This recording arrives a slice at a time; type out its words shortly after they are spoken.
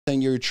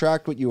saying you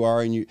attract what you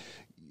are, and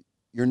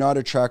you're not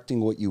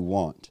attracting what you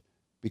want,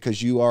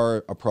 because you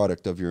are a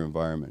product of your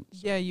environment.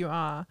 So. Yeah, you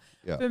are.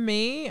 Yeah. For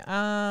me,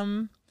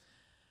 I've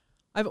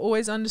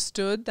always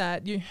understood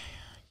that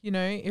you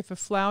know, if a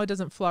flower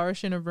doesn't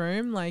flourish in a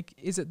room, like,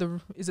 is it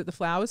the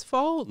flower's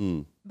fault?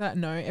 That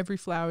no, every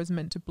flower is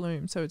meant to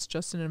bloom, so it's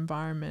just an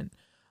environment.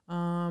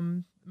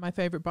 My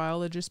favorite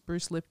biologist,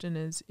 Bruce Lipton,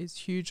 is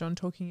huge on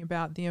talking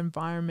about the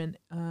environment,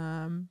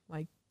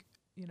 like,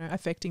 you know,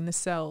 affecting the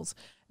cells,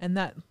 and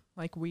that,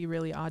 like, we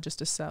really are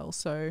just a cell.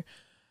 So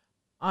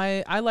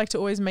I like to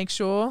always make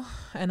sure,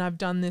 and I've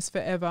done this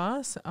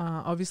forever,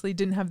 obviously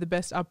didn't have the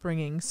best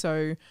upbringing,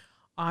 so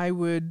I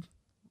would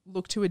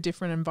look to a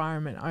different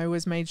environment. I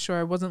always made sure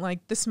I wasn't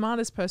like the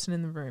smartest person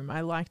in the room.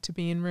 I like to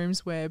be in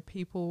rooms where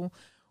people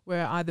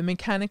were either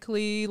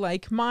mechanically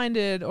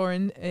like-minded or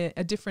in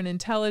a different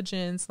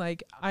intelligence.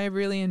 Like, I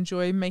really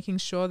enjoy making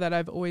sure that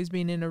I've always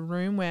been in a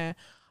room where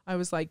I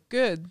was like,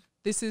 good,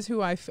 this is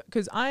who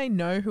because I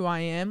know who I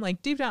am.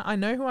 Like, deep down, I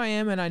know who I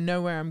am and I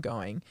know where I'm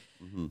going.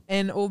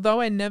 And although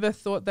I never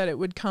thought that it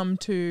would come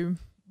to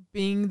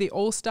being the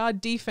all-star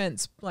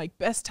defense, like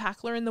best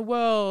tackler in the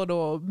world,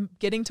 or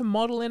getting to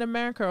model in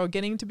America, or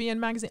getting to be in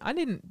magazine, I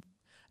didn't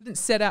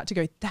set out to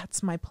go,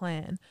 that's my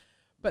plan.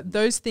 But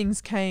those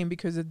things came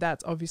because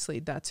that's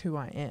who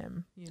I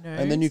am, you know.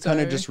 And then you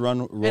kind of just roll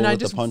with the punches. And I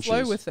just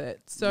flow with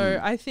it. So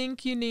I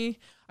think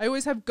I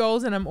always have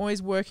goals and I'm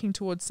always working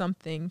towards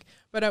something.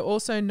 But I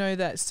also know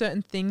that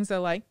certain things are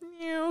like,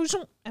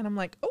 and I'm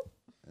like, oh.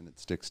 And it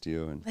sticks to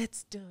you. And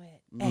let's do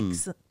it.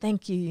 Excellent.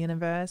 Thank you,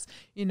 universe.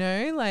 You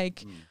know,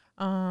 like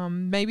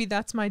maybe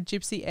that's my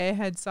gypsy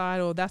airhead side,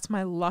 or that's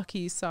my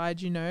lucky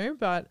side, you know.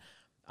 But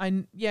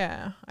I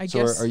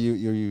guess. So are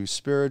you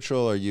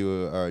spiritual? Are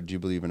you do you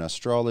believe in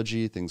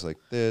astrology, things like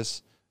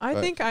this? I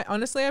think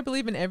honestly I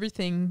believe in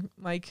everything.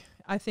 Like,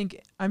 I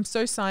think I'm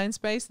so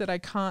science-based that I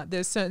can't,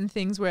 there's certain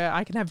things where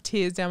I can have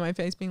tears down my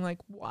face being like,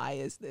 why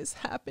is this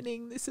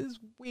happening? This is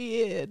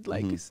weird.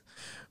 Like, it's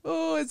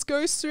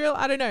ghost real.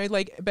 I don't know.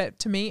 Like, but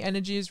to me,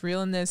 energy is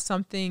real, and there's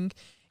something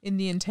in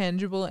the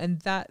intangible, and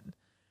that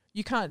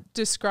you can't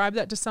describe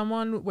that to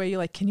someone where you're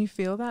like, can you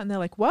feel that? And they're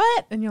like,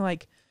 what? And you're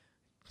like,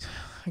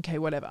 okay,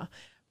 whatever.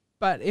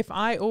 But if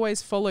I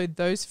always followed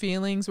those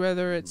feelings,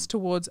 whether it's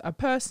towards a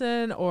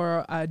person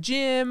or a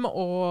gym,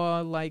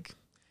 or like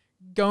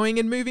going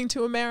and moving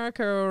to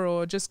America,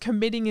 or just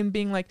committing and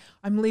being like,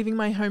 I'm leaving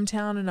my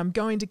hometown and I'm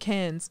going to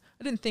Cairns.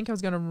 I didn't think I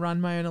was going to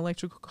run my own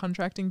electrical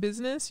contracting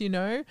business, you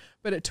know,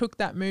 but it took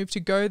that move to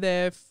go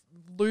there,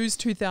 lose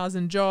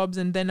 2,000 jobs.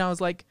 And then I was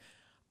like,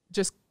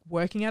 just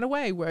working out a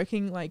way,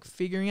 like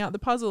figuring out the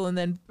puzzle, and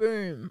then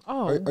boom.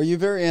 Oh, are you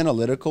very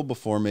analytical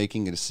before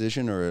making a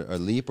decision or a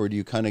leap, or do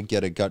you kind of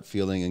get a gut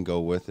feeling and go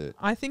with it?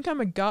 I think I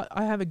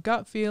have a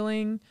gut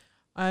feeling.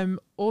 I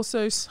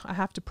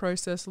have to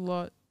process a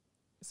lot.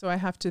 So I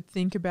have to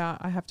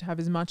I have to have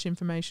as much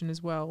information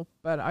as well.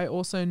 But I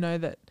also know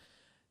that,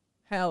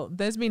 hell,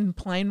 there's been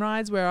plane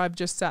rides where I've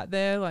just sat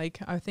there. Like,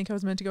 I think I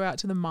was meant to go out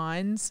to the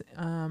mines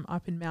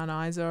up in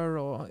Mount Isa,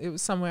 or it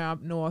was somewhere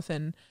up north.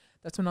 And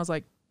that's when I was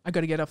like, I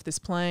got to get off this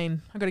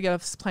plane. I got to get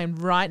off this plane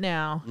right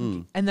now.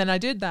 And then I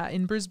did that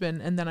in Brisbane.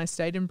 And then I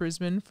stayed in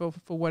Brisbane for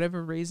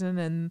whatever reason.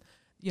 And,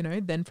 you know,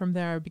 then from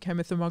there I became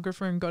a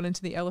thermographer and got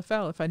into the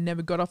LFL. If I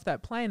never got off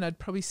that plane, I'd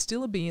probably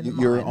still be in the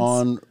mines. You're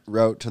on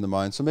route to the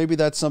mines. So maybe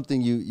that's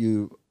something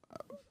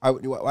I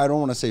don't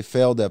want to say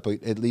failed at,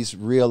 but at least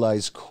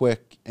realized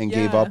quick and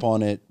gave up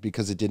on it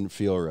because it didn't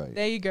feel right.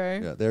 There you go.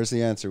 Yeah, there's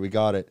the answer. We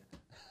got it.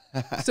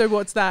 So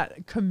what's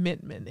that?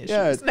 Commitment issues?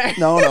 Yeah,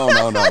 no.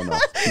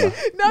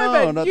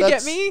 But you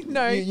get me?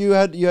 No. You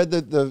had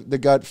the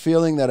gut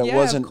feeling that it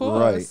wasn't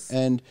right.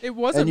 And it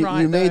wasn't right.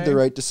 You made the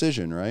right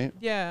decision, right?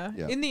 Yeah.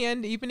 In the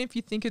end, even if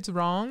you think it's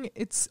wrong,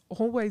 it's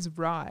always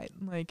right.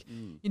 Like,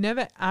 you're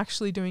never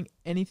actually doing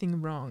anything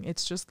wrong.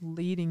 It's just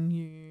leading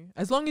you.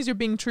 As long as you're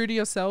being true to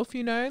yourself,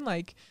 you know,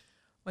 like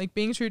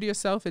being true to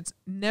yourself, it's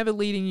never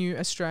leading you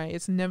astray.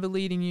 It's never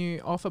leading you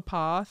off a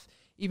path.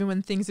 Even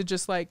when things are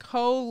just like,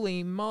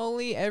 holy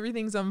moly,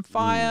 everything's on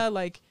fire,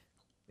 like,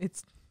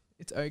 it's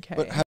okay.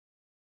 But